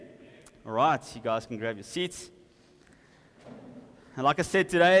All right, you guys can grab your seats. And like I said,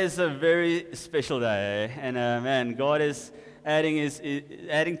 today is a very special day, and man, God is adding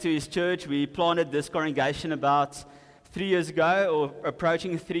to His church. We planted this congregation about 3 years ago, or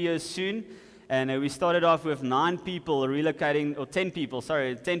approaching 3 years soon, and we started off with 10 people relocating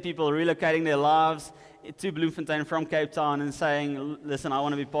their lives to Bloemfontein from Cape Town and saying, listen, I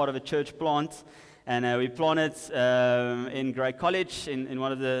want to be part of a church plant. And we planted in Grey College, in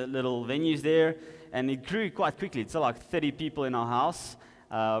one of the little venues there, and it grew quite quickly. It's like 30 people in our house.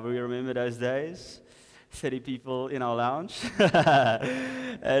 We remember those days, 30 people in our lounge.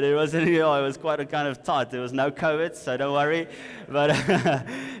 And it was quite a kind of tight. There was no COVID, so don't worry. But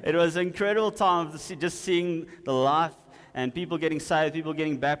it was an incredible time to just seeing the life and people getting saved, people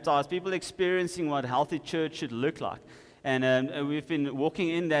getting baptized, people experiencing what healthy church should look like. And we've been walking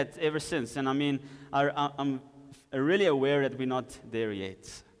in that ever since. And I mean, I'm really aware that we're not there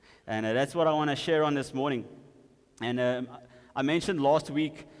yet. And that's what I want to share on this morning. And I mentioned last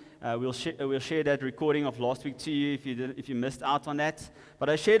week, we'll share that recording of last week to you if you missed out on that. But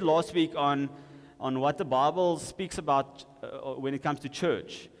I shared last week on what the Bible speaks about when it comes to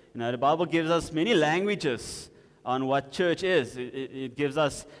church. The Bible gives us many languages on what church is. It gives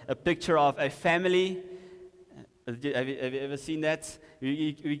us a picture of a family. Have you ever seen that?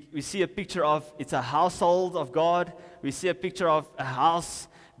 We see a picture of, it's a household of God. We see a picture of a house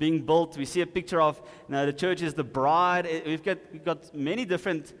being built. We see a picture of, the church is the bride. We've got many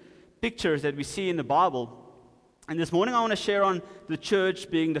different pictures that we see in the Bible. And this morning I want to share on the church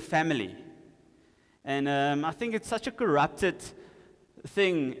being the family. And I think it's such a corrupted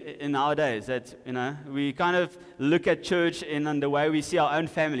thing in nowadays that, we kind of look at church in the way we see our own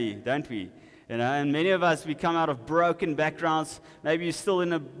family, don't we? And many of us, we come out of broken backgrounds. Maybe you're still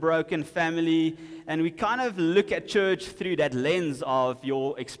in a broken family. And we kind of look at church through that lens of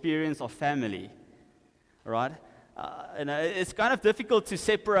your experience of family. All right? It's kind of difficult to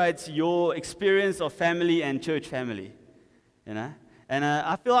separate your experience of family and church family. And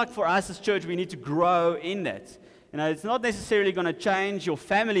I feel like for us as church, we need to grow in that. It's not necessarily going to change your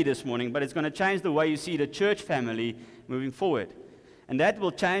family this morning, but it's going to change the way you see the church family moving forward. And that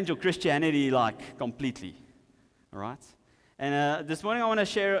will change your Christianity completely. All right? And this morning I want to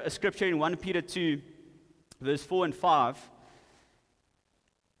share a scripture in 1 Peter 2, verse 4 and 5.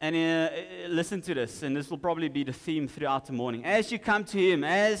 And listen to this, and this will probably be the theme throughout the morning. As you come to Him,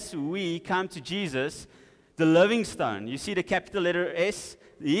 as we come to Jesus, the living stone. You see the capital letter S?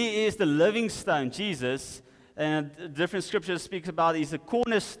 He is the living stone, Jesus. And different scriptures speaks about He's the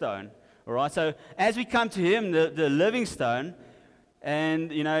cornerstone. All right? So as we come to Him, the living stone,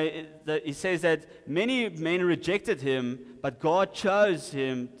 and, he says that many men rejected Him, but God chose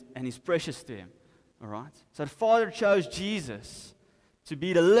Him, and He's precious to Him. All right? So the Father chose Jesus to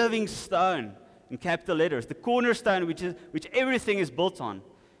be the living stone, in capital letters, the cornerstone which everything is built on.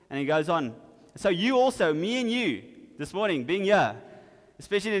 And he goes on. So you also, me and you, this morning, being here,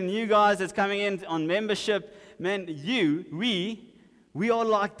 especially the new guys that's coming in on membership, man, we are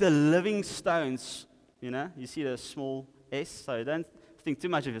like the living stones. You see the small S, so don't think too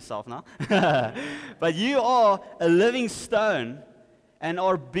much of yourself now. But you are a living stone and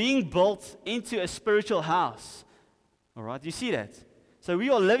are being built into a spiritual house. All right, you see that? So we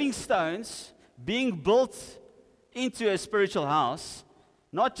are living stones being built into a spiritual house,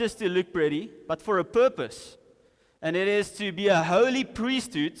 not just to look pretty, but for a purpose. And it is to be a holy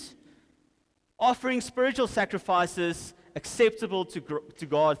priesthood, offering spiritual sacrifices acceptable to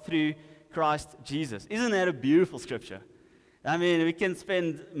God through Christ Jesus. Isn't that a beautiful scripture? I mean, we can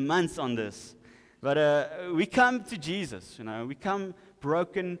spend months on this. But we come to Jesus, we come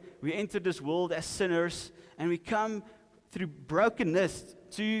broken. We enter this world as sinners, and we come through brokenness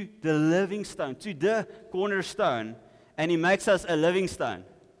to the living stone, to the cornerstone, and He makes us a living stone.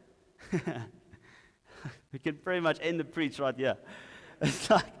 We can pretty much end the preach right here.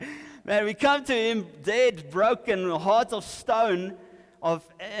 It's like, man, we come to Him dead, broken, hearts of stone,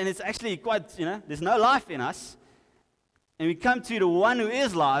 and it's actually quite, there's no life in us. And we come to the one who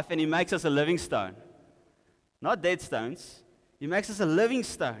is life, and He makes us a living stone. Not dead stones. He makes us a living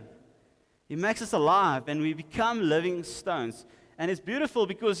stone. He makes us alive, and we become living stones. And it's beautiful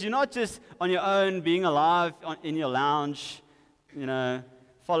because you're not just on your own being alive in your lounge,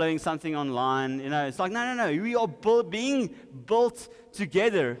 following something online. It's like, no. We are being built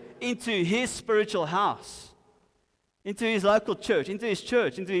together into His spiritual house, into His local church, into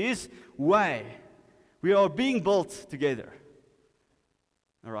His way. We are being built together.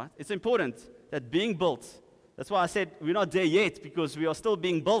 All right? It's important that being built, that's why I said we're not there yet, because we are still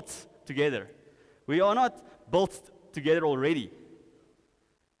being built together. We are not built together already.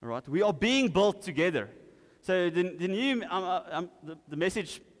 All right? We are being built together. So the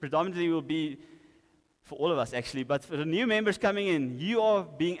message predominantly will be for all of us actually, but for the new members coming in, you are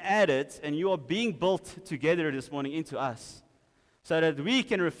being added and you are being built together this morning into us so that we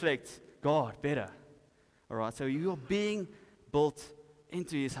can reflect God better. All right? So you are being built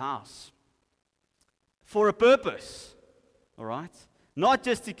into His house for a purpose. All right? Not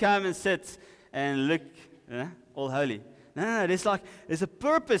just to come and sit and look all holy. No. There's a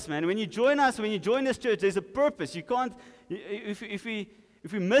purpose, man. When you join us, when you join this church, there's a purpose. You can't.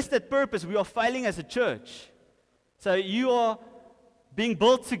 If we miss that purpose, we are failing as a church. So you are being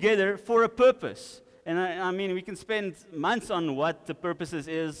built together for a purpose. And I mean, we can spend months on what the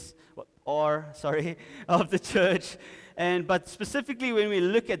purposes of the church. But specifically, when we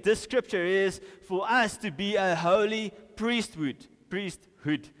look at this scripture, it is for us to be a holy priesthood,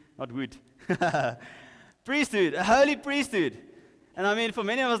 not wood. Priesthood, a holy priesthood. And I mean, for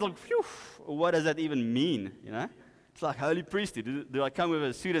many of us, like, phew, what does that even mean? It's like holy priesthood. Do I come with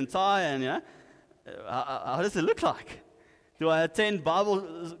a suit and tie? And how does it look like? Do I attend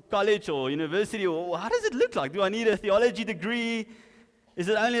Bible college or university? Or how does it look like? Do I need a theology degree? Is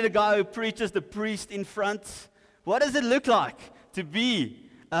it only the guy who preaches, the priest in front? What does it look like to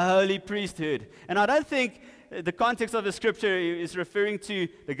be a holy priesthood? And I don't think the context of the scripture is referring to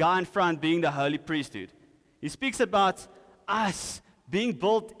the guy in front being the holy priesthood. He speaks about us being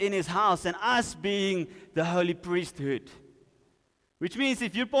built in His house and us being the holy priesthood. Which means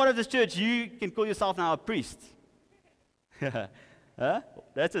if you're part of this church, you can call yourself now a priest.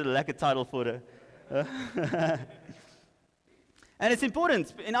 That's a lack of title for the... And it's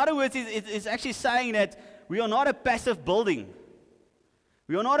important. In other words, it's actually saying that we are not a passive building.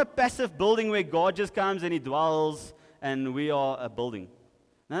 We are not a passive building where God just comes and He dwells and we are a building.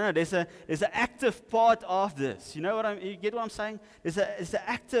 No, there's an active part of this. You get what I'm saying? There's an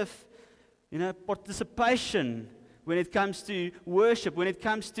active, participation when it comes to worship, when it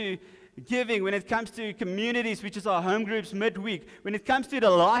comes to giving, when it comes to communities, which is our home groups midweek, when it comes to the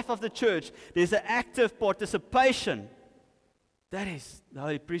life of the church, there's an active participation. That is the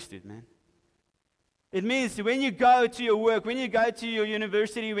holy priesthood, man. It means when you go to your work, when you go to your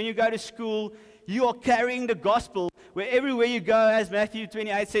university, when you go to school, you are carrying the gospel where everywhere you go, as Matthew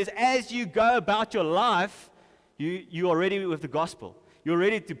 28 says, as you go about your life, you are ready with the gospel. You're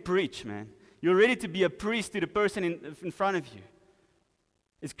ready to preach, man. You're ready to be a priest to the person in front of you.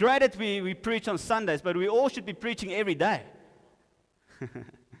 It's great that we preach on Sundays, but we all should be preaching every day.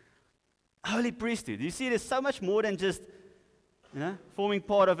 Holy priesthood. You see, there's so much more than just forming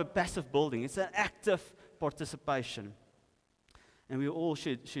part of a passive building. It's an active participation. And we all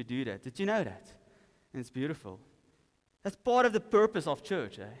should do that. Did you know that? And it's beautiful. That's part of the purpose of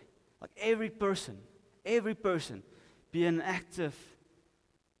church, eh? Like every person, be an active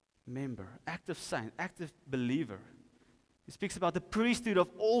member, active saint, active believer. He speaks about the priesthood of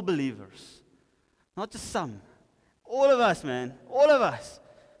all believers, not just some. All of us, man, all of us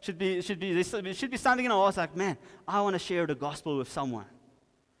should be something in our hearts like, man, I want to share the gospel with someone.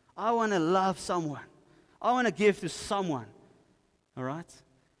 I want to love someone. I want to give to someone. All right?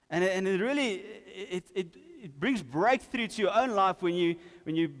 And it really brings breakthrough to your own life when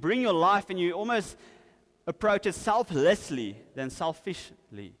you bring your life and you almost approach it selflessly than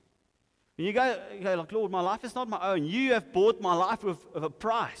selfishly. When you go like, Lord, my life is not my own. You have bought my life with a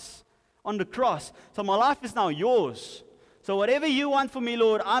price on the cross. So my life is now yours. So whatever you want for me,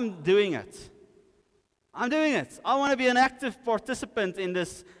 Lord, I'm doing it. I'm doing it. I want to be an active participant in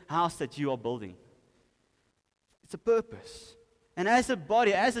this house that you are building. It's a purpose. And as a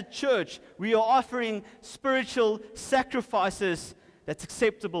body, as a church, we are offering spiritual sacrifices that's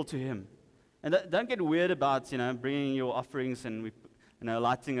acceptable to Him. And don't get weird about, bringing your offerings and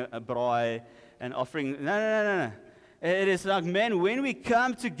lighting a braai and offering. No. It is like, man, when we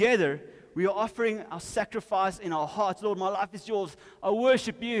come together, we are offering our sacrifice in our hearts. Lord, my life is yours. I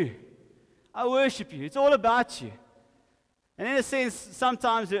worship you. I worship you. It's all about you. And in a sense,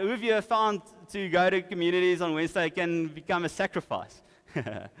 sometimes who of you have found to go to communities on Wednesday can become a sacrifice.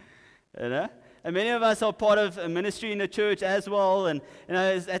 And many of us are part of a ministry in the church as well. And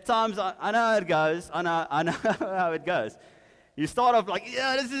at times, I know how it goes. I know how it goes. You start off like,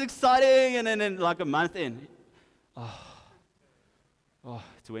 yeah, this is exciting. And then like a month in,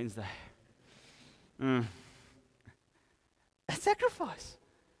 it's Wednesday. A sacrifice.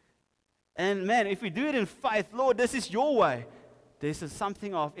 And man, if we do it in faith, Lord, this is your way. There's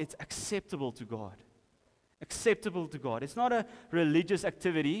something of it's acceptable to God. Acceptable to God. It's not a religious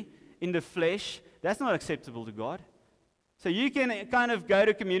activity in the flesh. That's not acceptable to God. So you can kind of go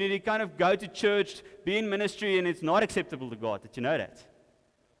to community, kind of go to church, be in ministry, and it's not acceptable to God. Did you know that?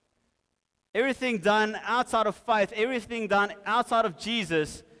 Everything done outside of faith, everything done outside of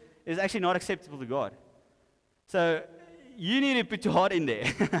Jesus is actually not acceptable to God. So you need to put your heart in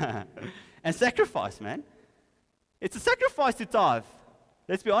there and sacrifice, man. It's a sacrifice to tithe.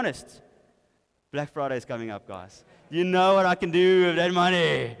 Let's be honest. Black Friday is coming up, guys. You know what I can do with that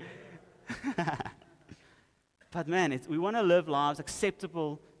money. But man, we want to live lives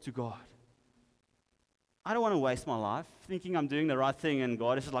acceptable to God. I don't want to waste my life thinking I'm doing the right thing and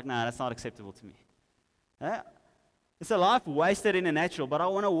God is just like, no, that's not acceptable to me. It's a life wasted in the natural, but I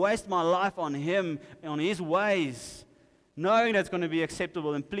want to waste my life on Him, on His ways, knowing that's going to be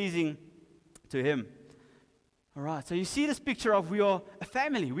acceptable and pleasing to Him. All right, so you see this picture of we are a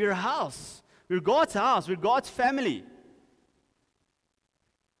family, we're a house, we're God's house, we're God's family.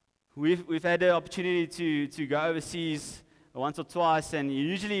 We've had the opportunity to go overseas once or twice, and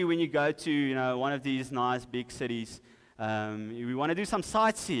usually when you go to one of these nice big cities, we want to do some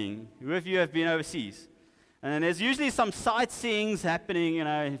sightseeing. Who of you have been overseas? And there's usually some sightseeing happening.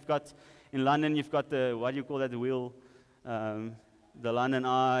 You've got in London, you've got the what do you call that? The wheel, the London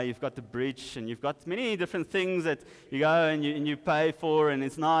Eye. You've got the bridge, and you've got many different things that you go and you pay for, and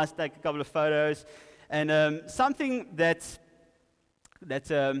it's nice. Take a couple of photos, and something that's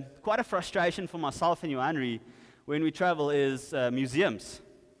quite a frustration for myself and Henry when we travel is museums.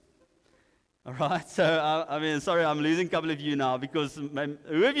 All right, so sorry, I'm losing a couple of you now because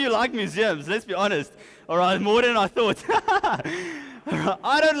who of you like museums? Let's be honest. All right, more than I thought. All right,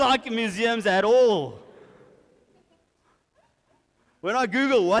 I don't like museums at all. When I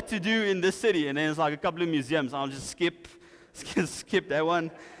Google what to do in this city, and then it's like a couple of museums, I'll just skip that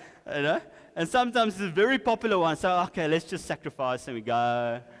one, And sometimes it's a very popular one. So, okay, let's just sacrifice and we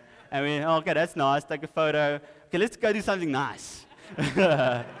go. And okay, that's nice. Take a photo. Okay, let's go do something nice.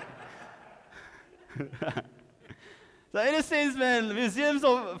 So in a sense, man, museums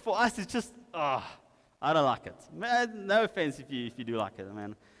for us is just, I don't like it. Man, no offense if you do like it,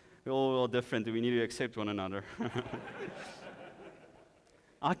 man. We're all different. We need to accept one another.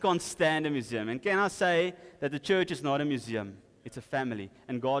 I can't stand a museum. And can I say that the church is not a museum? It's a family,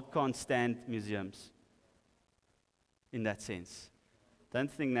 and God can't stand museums in that sense.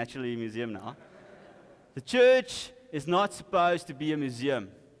 Don't think naturally museum now. The church is not supposed to be a museum.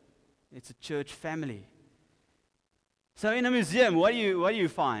 It's a church family. So in a museum, what do you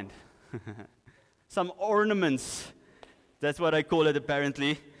find? Some ornaments. That's what I call it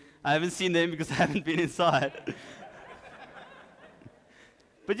apparently. I haven't seen them because I haven't been inside.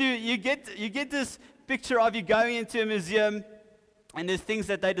 But you get this picture of you going into a museum. And there's things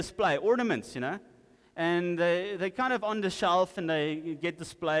that they display, ornaments, and they're kind of on the shelf and they get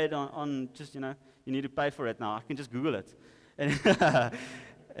displayed on just, you need to pay for it now. I can just Google it.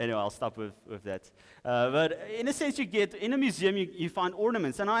 Anyway, I'll stop with that. But in a sense, in a museum, you find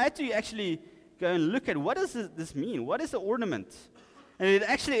ornaments. And I had to actually go and look at what does this mean? What is the ornament? And it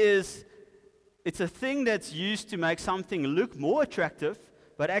actually it's a thing that's used to make something look more attractive,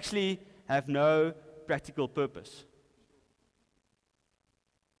 but actually have no practical purpose.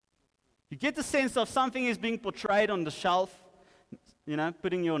 You get the sense of something is being portrayed on the shelf,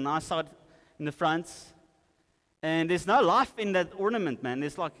 putting your nice side in the front. And there's no life in that ornament, man.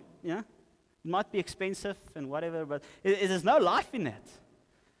 There's it might be expensive and whatever, but there's no life in that.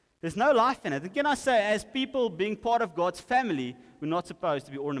 There's no life in it. And can I say, as people being part of God's family, we're not supposed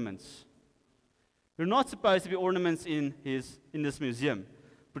to be ornaments. We're not supposed to be ornaments in this museum,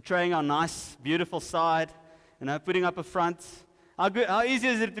 portraying our nice, beautiful side, putting up a front. How easy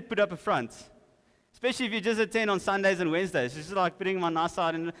is it to put up a front? Especially if you just attend on Sundays and Wednesdays. It's just like putting my nice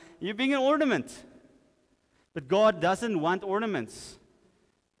side and you're being an ornament. But God doesn't want ornaments.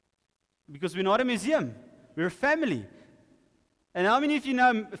 Because we're not a museum. We're a family. And how many of you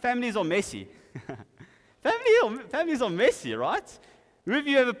know families are messy? Families are messy, right? Who of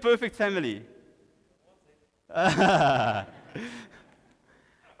you have a perfect family?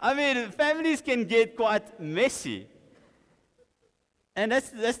 Families can get quite messy. And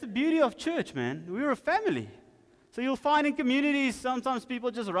that's the beauty of church, man. We're a family. So you'll find in communities, sometimes people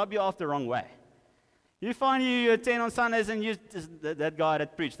just rub you off the wrong way. You find you attend on Sundays and that guy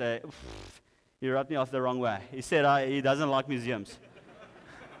that preached, he rubbed me off the wrong way. He said he doesn't like museums.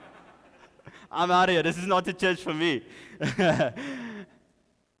 I'm out of here. This is not the church for me.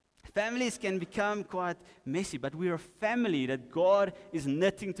 Families can become quite messy, but we're a family that God is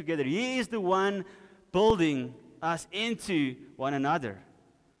knitting together. He is the one building us into one another.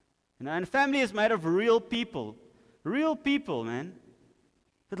 And family is made of real people, man,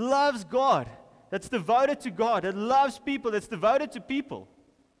 that loves God, that's devoted to God, that loves people, that's devoted to people.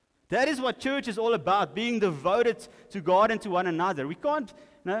 That is what church is all about, being devoted to God and to one another. We can't,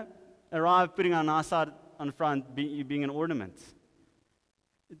 arrive putting a nice side on the front, you being an ornament.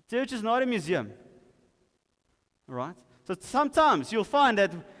 Church is not a museum. All right? So sometimes you'll find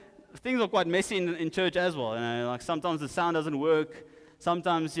that things are quite messy in church as well. Like sometimes the sound doesn't work.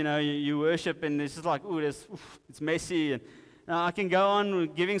 Sometimes, you worship and it's just like, it's messy. And I can go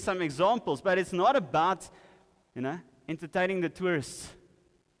on giving some examples, but it's not about, entertaining the tourists.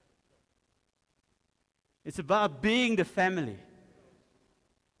 It's about being the family.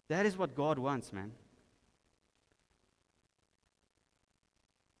 That is what God wants, man.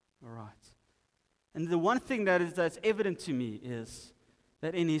 All right. And the one thing that's evident to me is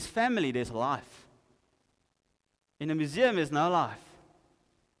that in His family there's life. In a museum there's no life.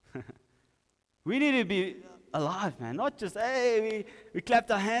 We need to be alive, man. Not just, hey, we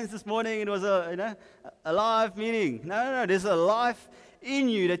clapped our hands this morning. It was a live meeting. No. There's a life in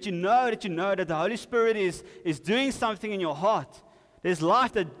you that you know that the Holy Spirit is doing something in your heart. There's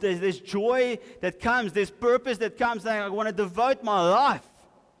life, there's joy that comes. There's purpose that comes. I want to devote my life.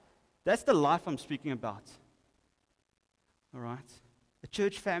 That's the life I'm speaking about. All right? A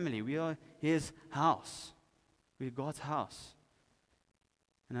church family. We are His house. We're God's house.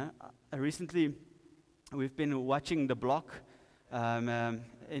 Recently, we've been watching The Block. And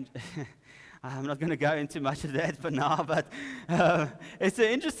I'm not going to go into much of that for now, but it's an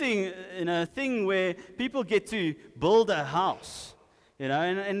interesting thing where people get to build a house.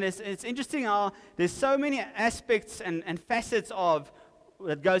 And it's interesting how there's so many aspects and facets of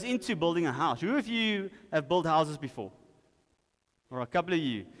that goes into building a house. Who of you have built houses before? Or a couple of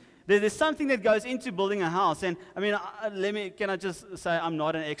you. There's something that goes into building a house. And can I just say I'm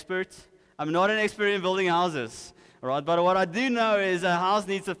not an expert? I'm not an expert in building houses. All right, but what I do know is a house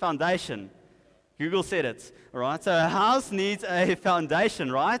needs a foundation. Google said it. All right, so a house needs a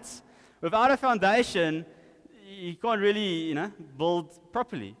foundation, right? Without a foundation, you can't really, build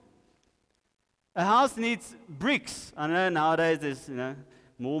properly. A house needs bricks. I know nowadays there's,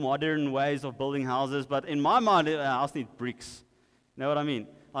 more modern ways of building houses, but in my mind, a house needs bricks. You know what I mean?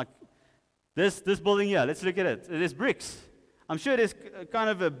 Like this building here, let's look at it. There's bricks. I'm sure there's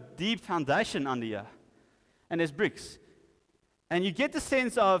kind of a deep foundation under here. And there's bricks. And you get the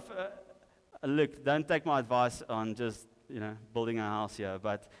sense of, look, don't take my advice on just, building a house here,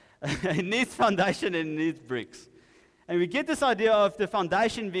 but it needs foundation and it needs bricks. And we get this idea of the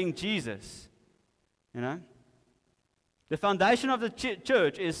foundation being Jesus. The foundation of the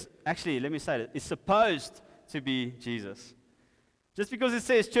church is, actually, let me say it, is supposed to be Jesus. Just because it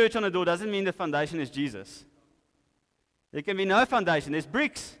says church on the door doesn't mean the foundation is Jesus. There can be no foundation. There's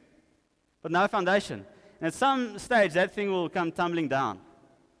bricks, but no foundation. And at some stage, that thing will come tumbling down.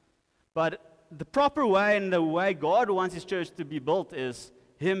 But the proper way and the way God wants His church to be built is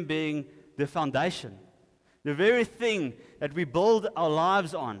Him being the foundation. The very thing that we build our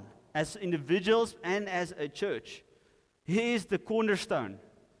lives on as individuals and as a church. He is the cornerstone.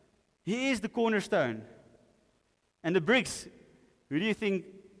 He is the cornerstone. And the bricks, who do you think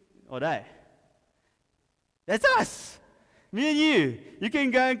are they? That's us. Me and you. You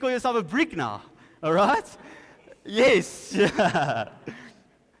can go and call yourself a brick now. All right? Yes.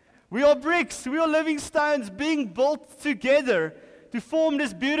 We are bricks. We are living stones being built together to form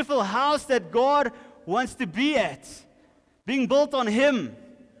this beautiful house that God wants to be at. Being built on Him,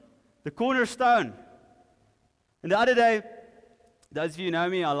 the cornerstone. And the other day, those of you who know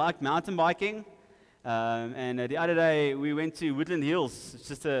me, I like mountain biking. And the other day, we went to Woodland Hills. It's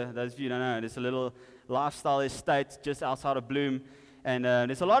just those of you who don't know, it's a little lifestyle estate just outside of Bloem. And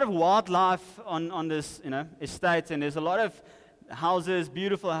there's a lot of wildlife on this, estate. And there's a lot of houses,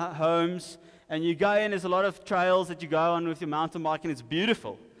 beautiful homes. And you go in, there's a lot of trails that you go on with your mountain bike, and it's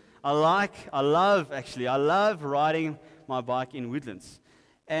beautiful. I love riding my bike in woodlands.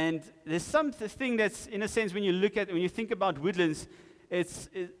 And there's something that's, in a sense, when you think about woodlands,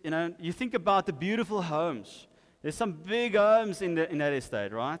 you think about the beautiful homes. There's some big homes in that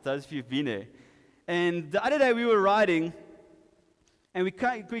estate, right? Those of you who've been there. And the other day we were riding, and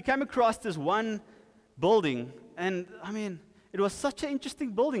we came across this one building, and it was such an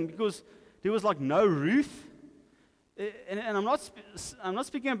interesting building because there was like no roof. And I'm not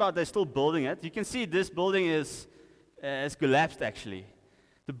speaking about they're still building it. You can see this building has collapsed actually.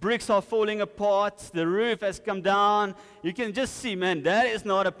 The bricks are falling apart. The roof has come down. You can just see, man, that is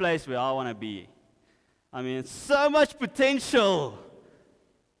not a place where I want to be. So much potential.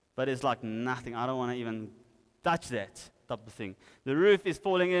 But it's like nothing. I don't want to even touch that type of thing. The roof is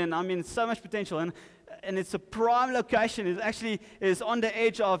falling in. So much potential. And it's a prime location. It actually is on the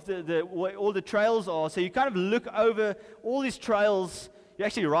edge of where all the trails are. So you kind of look over all these trails. You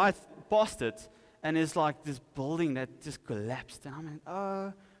actually ride past it. And it's like this building that just collapsed. And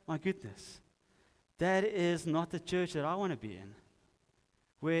oh my goodness, that is not the church that I want to be in.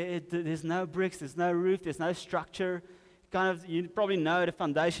 Where there's no bricks, there's no roof, there's no structure. You probably know the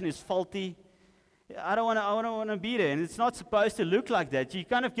foundation is faulty. I don't want to be there, and it's not supposed to look like that. You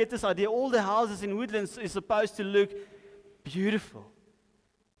kind of get this idea. All the houses in Woodlands is supposed to look beautiful.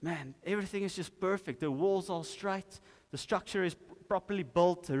 Man, everything is just perfect. The walls are straight. The structure is properly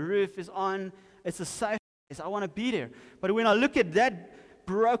built. The roof is on. It's a safe place. I want to be there. But when I look at that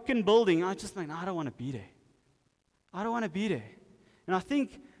broken building, I just think, no, I don't want to be there. I don't want to be there. And I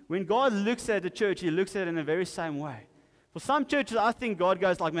think when God looks at the church, He looks at it in the very same way. For some churches, I think God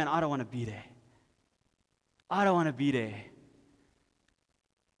goes like, man, I don't want to be there. I don't want to be there.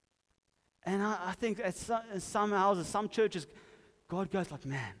 And I think at some houses, some churches, God goes like,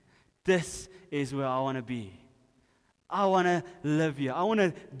 man, this is where I want to be. I want to live here. I want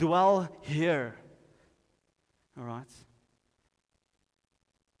to dwell here. All right?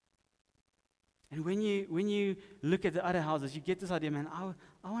 And when you look at the other houses, you get this idea, man,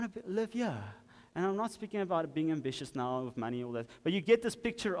 I want to live here. And I'm not speaking about being ambitious now with money, all that. But you get this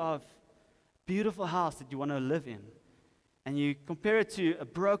picture of beautiful house that you want to live in. And you compare it to a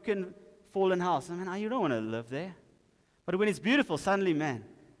broken, fallen house. I mean, you don't want to live there. But when it's beautiful, suddenly, man,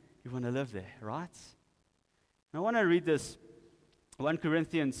 you want to live there, right? And I want to read this 1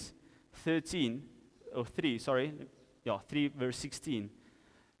 Corinthians 3, verse 16.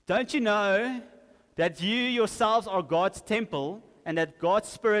 Don't you know that you yourselves are God's temple and that God's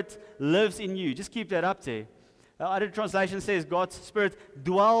Spirit lives in you? Just keep that up there. Other translation says God's Spirit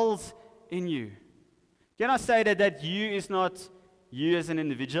dwells in you. Can I say that you is not you as an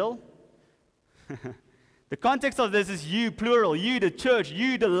individual? The context of this is you, plural. You, the church.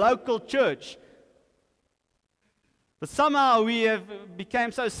 You, the local church. But somehow we have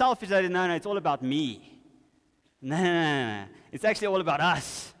become so selfish that no, it's all about me. No. It's actually all about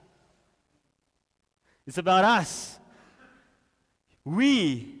us. It's about us.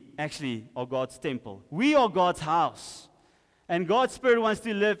 We actually are God's temple. We are God's house. And God's Spirit wants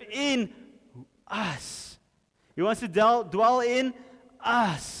to live in us. He wants to dwell in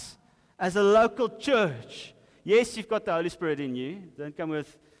us as a local church. Yes, you've got the Holy Spirit in you. Don't come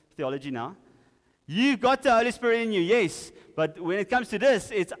with theology now. You've got the Holy Spirit in you, yes. But when it comes to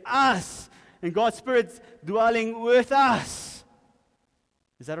this, it's us. And God's Spirit's dwelling with us.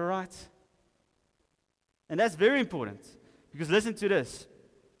 Is that all right? And that's very important. Because listen to this.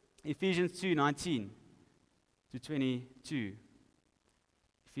 Ephesians 2:19 to 22.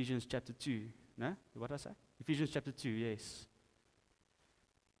 Ephesians chapter 2. No? What did I say? Ephesians chapter 2, yes.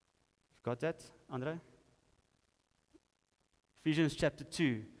 Got that, Andre? Ephesians chapter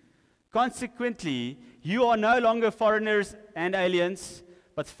 2. Consequently, you are no longer foreigners and aliens,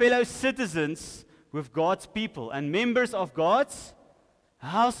 but fellow citizens with God's people and members of God's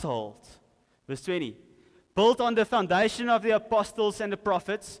household. Verse 20. Built on the foundation of the apostles and the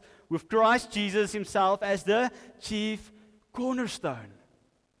prophets, with Christ Jesus Himself as the chief cornerstone.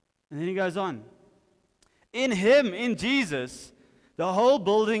 And then he goes on. In Him, in Jesus, the whole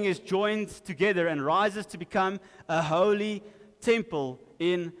building is joined together and rises to become a holy temple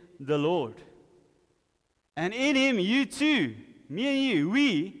in the Lord. And in Him, you too, me and you,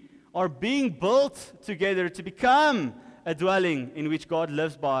 we are being built together to become a dwelling in which God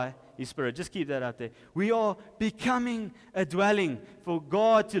lives by His Spirit. Just keep that out there. We are becoming a dwelling for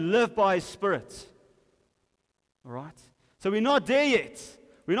God to live by His Spirit. All right? So we're not there yet.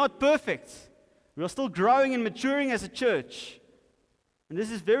 We're not perfect. We are still growing and maturing as a church. And this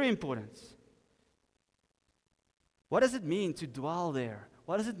is very important. What does it mean to dwell there?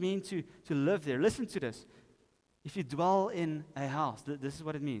 What does it mean to live there? Listen to this. If you dwell in a house, this is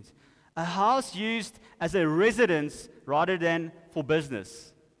what it means. A house used as a residence rather than for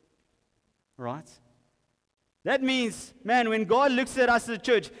business. Right? That means, man, when God looks at us as a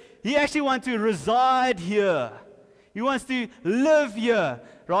church, He actually wants to reside here. He wants to live here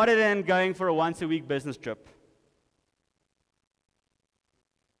rather than going for a once-a-week business trip.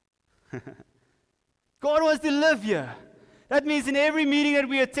 God wants to live here. That means in every meeting that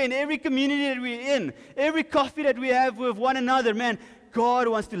we attend, every community that we're in, every coffee that we have with one another, man, God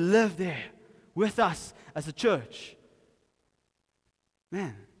wants to live there with us as a church.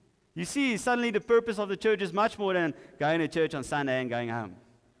 Man, you see, suddenly the purpose of the church is much more than going to church on Sunday and going home.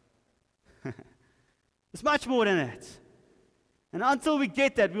 It's much more than that. And until we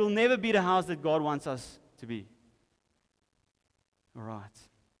get that, we'll never be the house that God wants us to be. All right.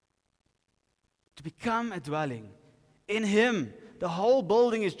 To become a dwelling. In Him, the whole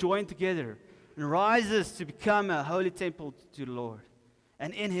building is joined together and rises to become a holy temple to the Lord.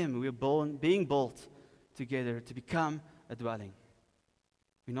 And in Him, we are being built together to become a dwelling.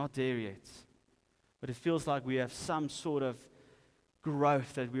 We're not there yet. But it feels like we have some sort of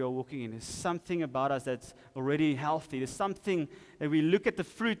growth that we are walking in. There's something about us that's already healthy. There's something that we look at the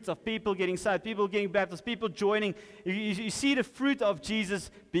fruit of people getting saved, people getting baptized, people joining. You see the fruit of Jesus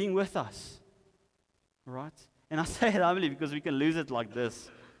being with us. All right? And I say it humbly because we can lose it like this.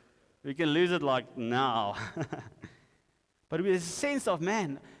 We can lose it like now. But there's a sense of,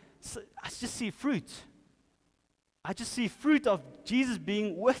 man, I just see fruit. I just see fruit of Jesus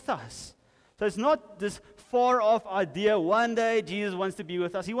being with us. So it's not this far off idea, one day Jesus wants to be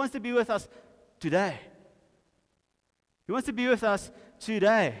with us. He wants to be with us today. He wants to be with us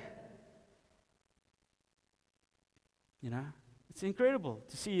today. You know, it's incredible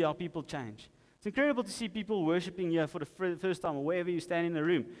to see how people change. It's incredible to see people worshiping here for the first time, or wherever you stand in the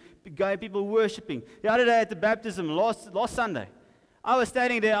room. People worshiping. The other day at the baptism, last Sunday, I was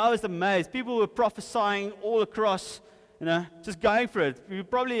standing there, I was amazed. People were prophesying all across, just going for it. We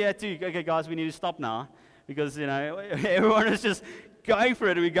probably had to, okay guys, we need to stop now, because, everyone was just going for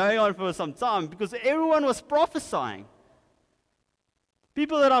it. We're going on for some time, because everyone was prophesying.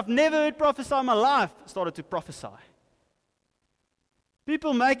 People that I've never heard prophesy in my life started to prophesy.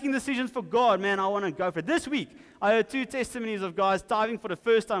 People making decisions for God, man, I want to go for it. This week, I heard 2 testimonies of guys diving for the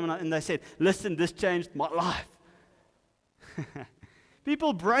first time, and they said, listen, this changed my life.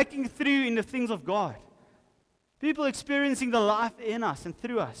 People breaking through in the things of God. People experiencing the life in us and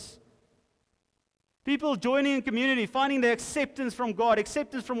through us. People joining in community, finding their acceptance from God,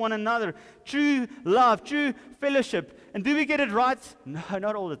 acceptance from one another, true love, true fellowship. And do we get it right? No,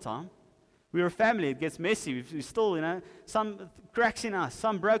 not all the time. We're a family. It gets messy. We still, some cracks in us,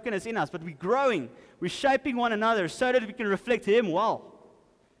 some brokenness in us, but we're growing. We're shaping one another so that we can reflect Him well.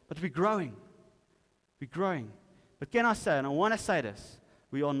 But we're growing. We're growing. But can I say, and I want to say this,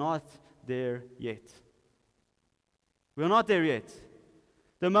 we are not there yet. We are not there yet.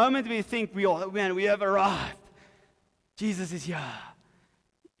 The moment we think we have arrived, Jesus is here.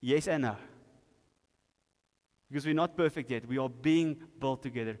 Yes and no. Because we're not perfect yet. We are being built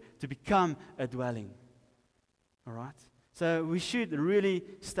together to become a dwelling. All right? So we should really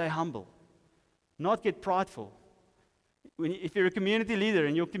stay humble, not get prideful. If you're a community leader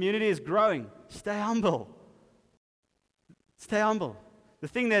and your community is growing, stay humble. Stay humble. The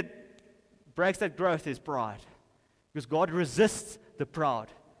thing that breaks that growth is pride. Because God resists the proud.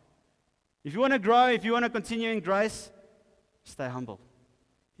 If you want to grow, if you want to continue in grace, stay humble.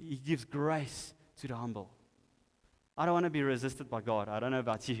 He gives grace to the humble. I don't want to be resisted by God. I don't know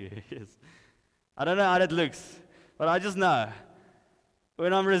about you. I don't know how that looks. But I just know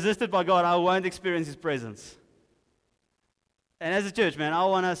when I'm resisted by God, I won't experience His presence. And as a church, man, I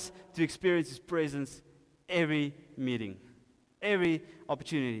want us to experience His presence every meeting, every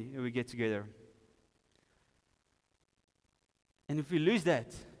opportunity that we get together. And if we lose that,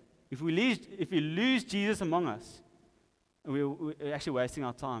 if we lose Jesus among us, we're actually wasting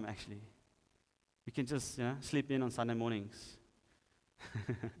our time, actually. We can just sleep in on Sunday mornings.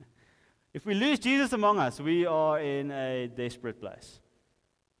 If we lose Jesus among us, we are in a desperate place.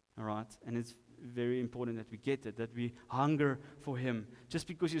 All right? And it's very important that we get it, that we hunger for Him. Just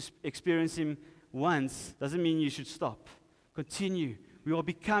because you experience Him once doesn't mean you should stop. Continue. We are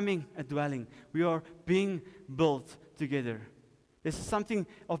becoming a dwelling. We are being built together. There's something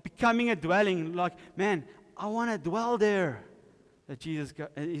of becoming a dwelling, like, man, I want to dwell there, that Jesus,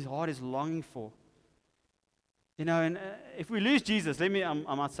 His heart is longing for. And if we lose Jesus, I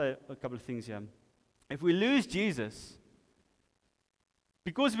might say a couple of things here. If we lose Jesus,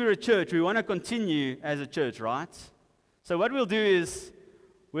 because we're a church, we want to continue as a church, right? So what we'll do is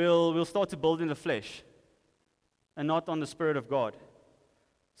we'll start to build in the flesh and not on the Spirit of God.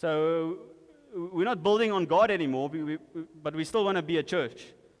 So we're not building on God anymore, but we still want to be a church.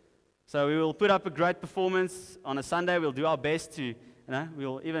 So we will put up a great performance on a Sunday. We'll do our best to,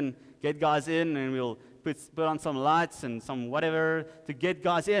 we'll even get guys in, and we'll put on some lights and some whatever to get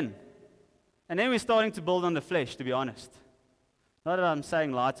guys in. And then we're starting to build on the flesh, to be honest. Not that I'm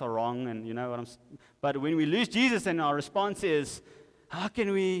saying lights are wrong, and but when we lose Jesus, and our response is, how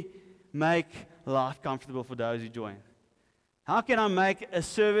can we make life comfortable for those who join? How can I make a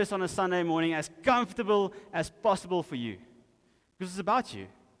service on a Sunday morning as comfortable as possible for you? Because it's about you.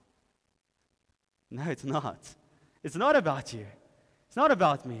 No, it's not. It's not about you. It's not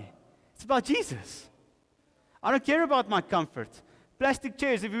about me. It's about Jesus. I don't care about my comfort. Plastic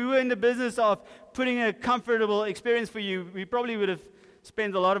chairs, if we were in the business of putting a comfortable experience for you, we probably would have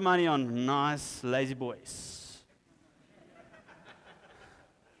spent a lot of money on nice, lazy boys.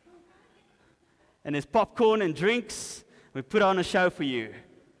 And there's popcorn and drinks. We put on a show for you.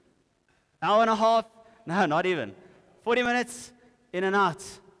 Hour and a half? No, not even. 40 minutes, in and out.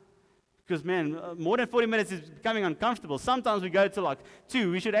 Because, man, more than 40 minutes is becoming uncomfortable. Sometimes we go to like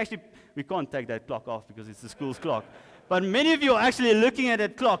 2. We can't take that clock off because it's the school's clock. But many of you are actually looking at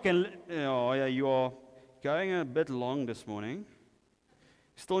that clock and, oh, yeah, you are going a bit long this morning.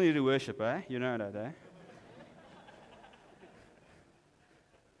 Still need to worship, eh? You know that, eh?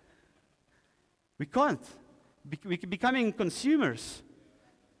 We can't. We're becoming consumers.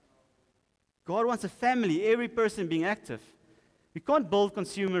 God wants a family, every person being active. We can't build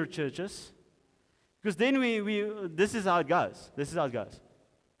consumer churches. Because then this is how it goes. This is how it goes.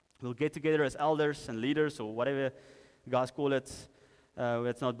 We'll get together as elders and leaders or whatever you guys call it.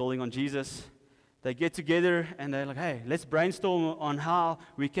 That's not building on Jesus. They get together and they're like, hey, let's brainstorm on how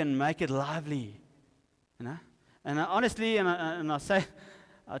we can make it lively. You know? And honestly, I'm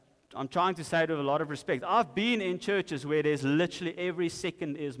trying to say it with a lot of respect. I've been in churches where there's literally every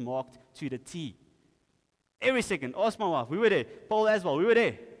second is marked to the T. Every second. Ask my wife. We were there. Paul as well. We were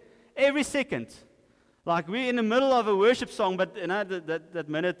there. Every second. Like we're in the middle of a worship song, but you know that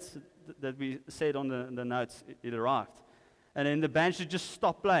minute that we said on the notes, it arrived. And then the band should just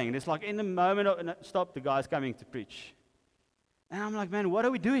stop playing. And it's like in the moment of stop, the guy's coming to preach. And I'm like, man, what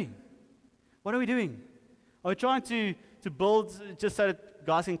are we doing? What are we doing? Are we trying to build just so that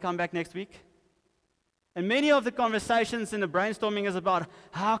guys can come back next week? And many of the conversations and the brainstorming is about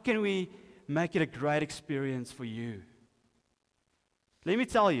how can we make it a great experience for you. Let me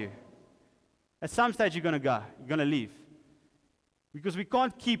tell you, at some stage you're going to go. You're going to leave. Because we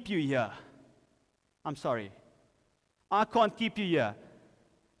can't keep you here. I'm sorry. I can't keep you here.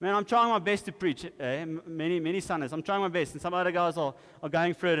 Man, I'm trying my best to preach. Many Sundays. I'm trying my best. And some other guys are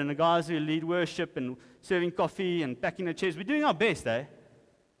going through it. And the guys who lead worship and serving coffee and packing the chairs, we're doing our best, eh?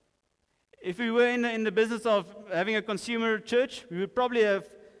 If we were in the business of having a consumer church, we would probably have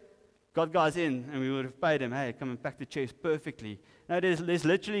got guys in and we would have paid them, hey, come and pack the chairs perfectly. Now, there's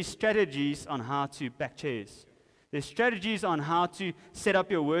literally strategies on how to pack chairs. There's strategies on how to set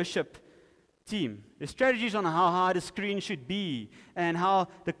up your worship team. There's strategies on how high the screen should be and how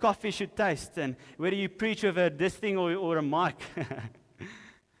the coffee should taste and whether you preach with this thing or a mic.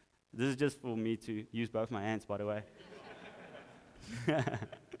 This is just for me to use both my hands, by the way.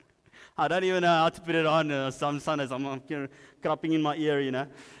 I don't even know how to put it on. Some Sundays I'm crapping in my ear, you know.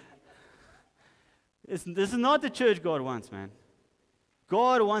 This is not the church God wants, man.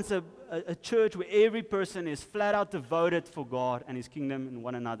 God wants a church where every person is flat out devoted for God and His kingdom and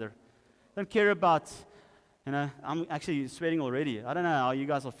one another. Don't care about, you know, I'm actually sweating already. I don't know how you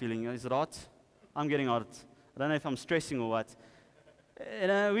guys are feeling. Is it hot? I'm getting hot. I don't know if I'm stressing or what.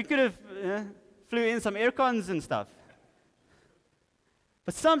 We could have flew in some air cons and stuff.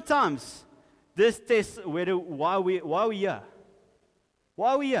 But sometimes this tests why we here.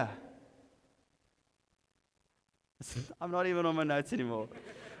 Why are we here? I'm not even on my notes anymore.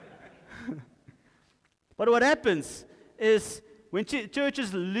 But what happens is when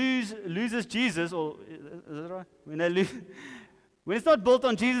churches loses Jesus, or is that right? When it's not built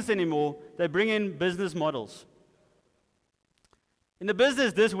on Jesus anymore, they bring in business models. In the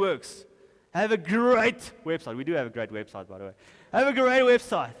business, this works. Have a great website. We do have a great website, by the way. Have a great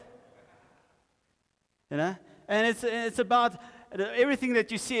website. You know, and it's about everything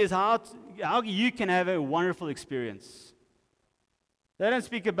that you see is how you can have a wonderful experience. They don't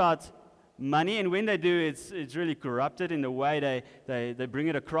speak about money, and when they do, it's really corrupted in the way they bring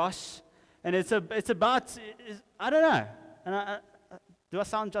it across. And it's about I don't know. And do I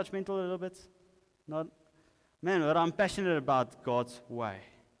sound judgmental a little bit? Not, man. But I'm passionate about God's way.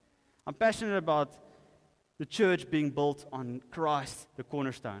 I'm passionate about the church being built on Christ, the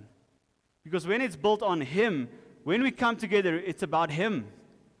cornerstone. Because when it's built on Him, when we come together, it's about Him.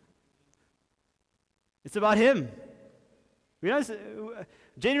 It's about Him. We don't.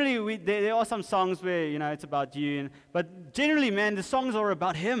 Generally, there are some songs where it's about you, but generally, man, the songs are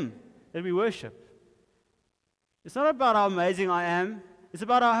about Him that we worship. It's not about how amazing I am. It's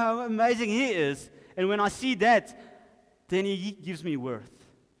about how amazing He is. And when I see that, then He gives me worth.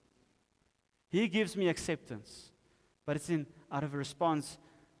 He gives me acceptance. But it's out of a response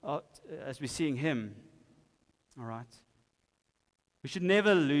as we're seeing Him. All right? We should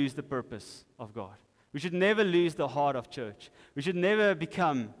never lose the purpose of God. We should never lose the heart of church. We should never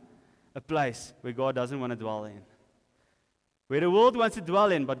become a place where God doesn't want to dwell in. Where the world wants to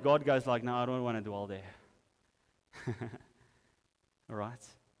dwell in, but God goes like, no, I don't want to dwell there. All right?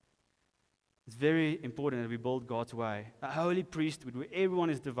 It's very important that we build God's way. A holy priesthood where everyone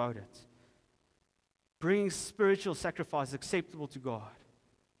is devoted. Bring spiritual sacrifice acceptable to God.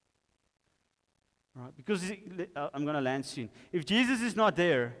 Right? Because I'm going to land soon. If Jesus is not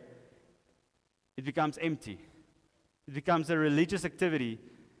there, it becomes empty. It becomes a religious activity,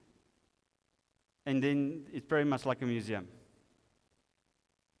 and then it's very much like a museum.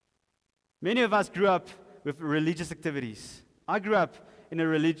 Many of us grew up with religious activities. I grew up in a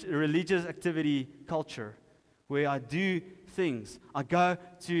religious activity culture where I do things. I go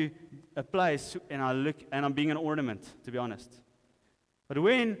to a place and I look, and I'm being an ornament, to be honest. But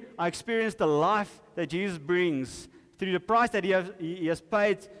when I experience the life that Jesus brings through the price that He has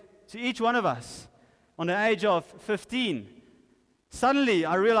paid to each one of us on the age of 15, suddenly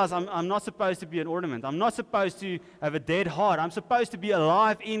I realize I'm not supposed to be an ornament. I'm not supposed to have a dead heart. I'm supposed to be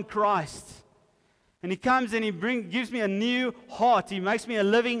alive in Christ. And He comes and He gives me a new heart. He makes me a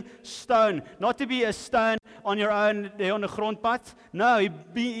living stone. Not to be a stone on your own there on the grondpad. No,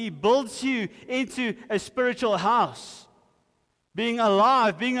 He builds you into a spiritual house. Being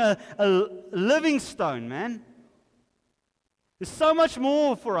alive, being a living stone, man. There's so much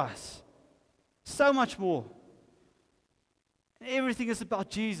more for us. So much more. And everything is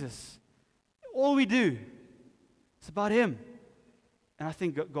about Jesus. All we do is about Him. And I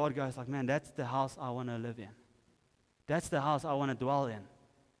think God goes like, man, that's the house I want to live in. That's the house I want to dwell in.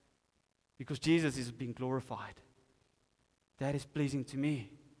 Because Jesus is being glorified. That is pleasing to me.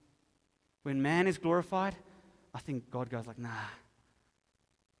 When man is glorified, I think God goes like, nah.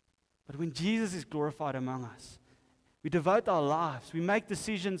 But when Jesus is glorified among us, we devote our lives, we make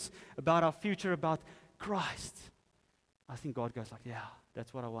decisions about our future, about Christ. I think God goes like, yeah,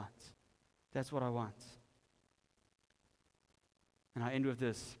 that's what I want. That's what I want. And I end with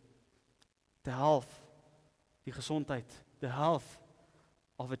this. The health, die gesondheid, the health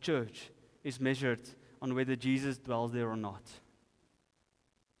of a church is measured on whether Jesus dwells there or not.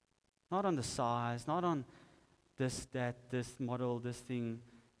 Not on the size, not on this, that, this model, this thing.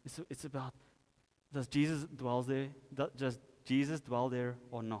 It's about, does Jesus dwell there? Does Jesus dwell there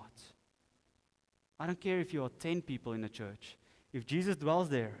or not? I don't care if you are 10 people in a church. If Jesus dwells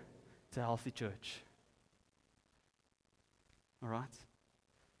there, it's a healthy church. All right?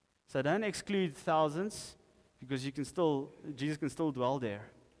 So don't exclude thousands, because Jesus can still dwell there.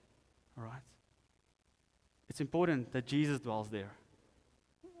 All right? It's important that Jesus dwells there.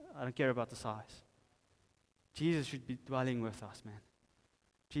 I don't care about the size. Jesus should be dwelling with us, man.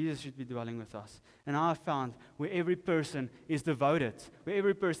 Jesus should be dwelling with us. And I have found where every person is devoted, where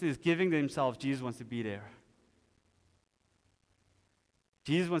every person is giving themselves, Jesus wants to be there.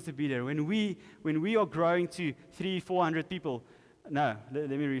 Jesus wants to be there. When we are growing to 300-400 people, no, let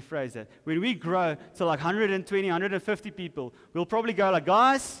me rephrase that. When we grow to like 120, 150 people, we'll probably go like,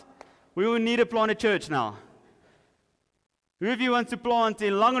 guys, we will need to plant a church now. Who of you wants to plant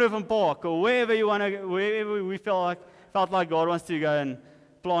in Langehoven Park or wherever you want to, wherever we felt like God wants to go and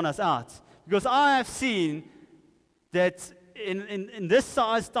plant us out? Because I have seen that in this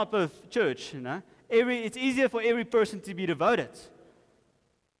size type of church, it's easier for every person to be devoted.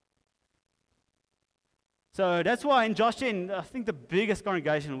 So that's why in Joshua, I think the biggest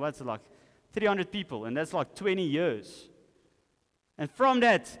congregation was like 300 people, and that's like 20 years. And from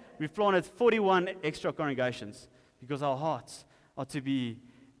that, we've planted 41 extra congregations, because our hearts are to be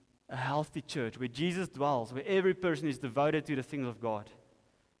a healthy church where Jesus dwells, where every person is devoted to the things of God.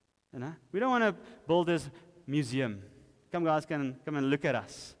 We don't want to build this museum. Come guys, come and look at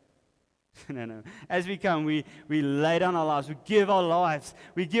us. No. As we come, we lay down our lives, we give our lives,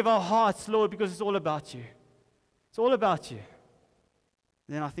 we give our hearts, Lord, because it's all about you. It's all about you.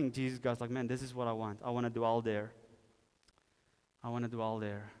 And then I think Jesus goes like, man, this is what I want. I want to dwell there. I want to dwell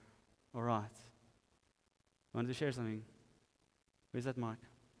there. All right. I wanted to share something. Where's that mic?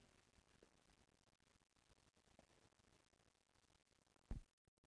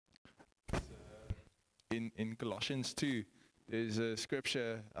 In Colossians 2, there's a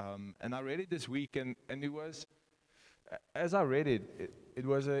scripture, and I read it this week, and it was, as I read it, it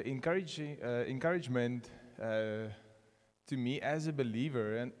was an encouragement to me as a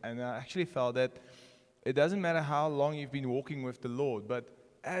believer, and I actually felt that it doesn't matter how long you've been walking with the Lord, but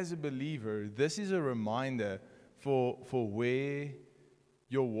as a believer, this is a reminder for where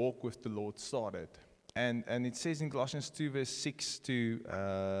your walk with the Lord started. And it says in Colossians 2, verse 6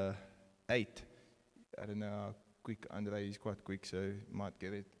 to 8, I don't know how quick Andre is, quite quick, so you might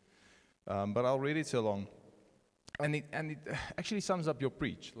get it. But I'll read it so long. And it actually sums up your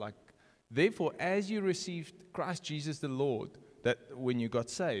preach. Like, therefore, as you received Christ Jesus the Lord, that when you got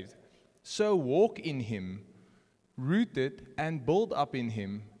saved, so walk in Him, rooted and built up in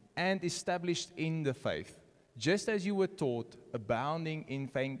Him, and established in the faith, just as you were taught, abounding in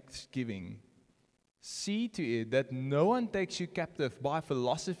thanksgiving. See to it that no one takes you captive by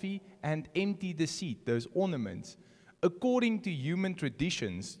philosophy and empty deceit, those ornaments, according to human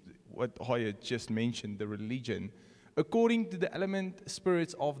traditions, what Hoya just mentioned, the religion, according to the element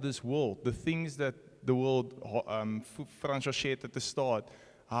spirits of this world, the things that the world, Francois shared at the start,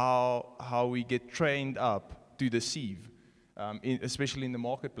 how we get trained up to deceive, especially in the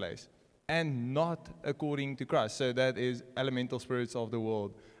marketplace, and not according to Christ. So that is elemental spirits of the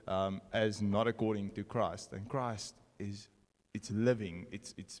world as not according to Christ. And Christ it's living,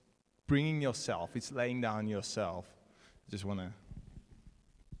 it's bringing yourself, it's laying down yourself. Just want to.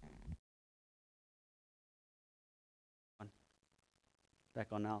 Back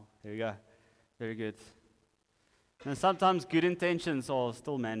on now. There you go. Very good. And sometimes good intentions are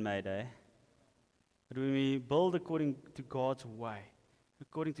still man-made, eh? But when we build according to God's way,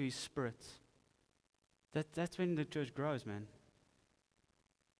 according to His Spirit, that's when the church grows, man.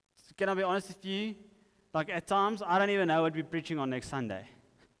 Can I be honest with you? Like at times, I don't even know what we're preaching on next Sunday.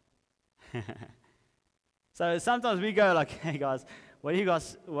 So sometimes we go like, hey guys, what are you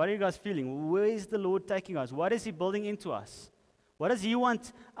guys feeling? Where is the Lord taking us? What is He building into us? What does He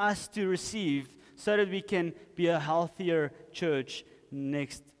want us to receive so that we can be a healthier church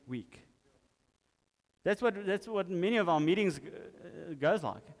next week? That's what many of our meetings goes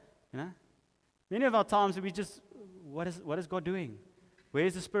like, you know. Many of our times we just, what is God doing? Where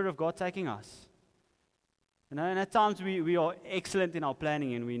is the Spirit of God taking us? You know, and at times we are excellent in our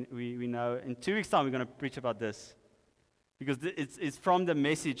planning, and we know in 2 weeks' time we're going to preach about this, because it's from the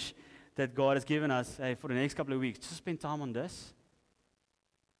message that God has given us. Hey, for the next couple of weeks, just spend time on this.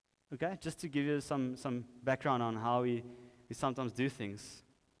 Okay, just to give you some background on how we sometimes do things.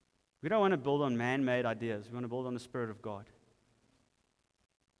 We don't want to build on man-made ideas. We want to build on the Spirit of God.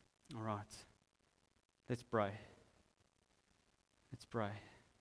 All right. Let's pray. Let's pray.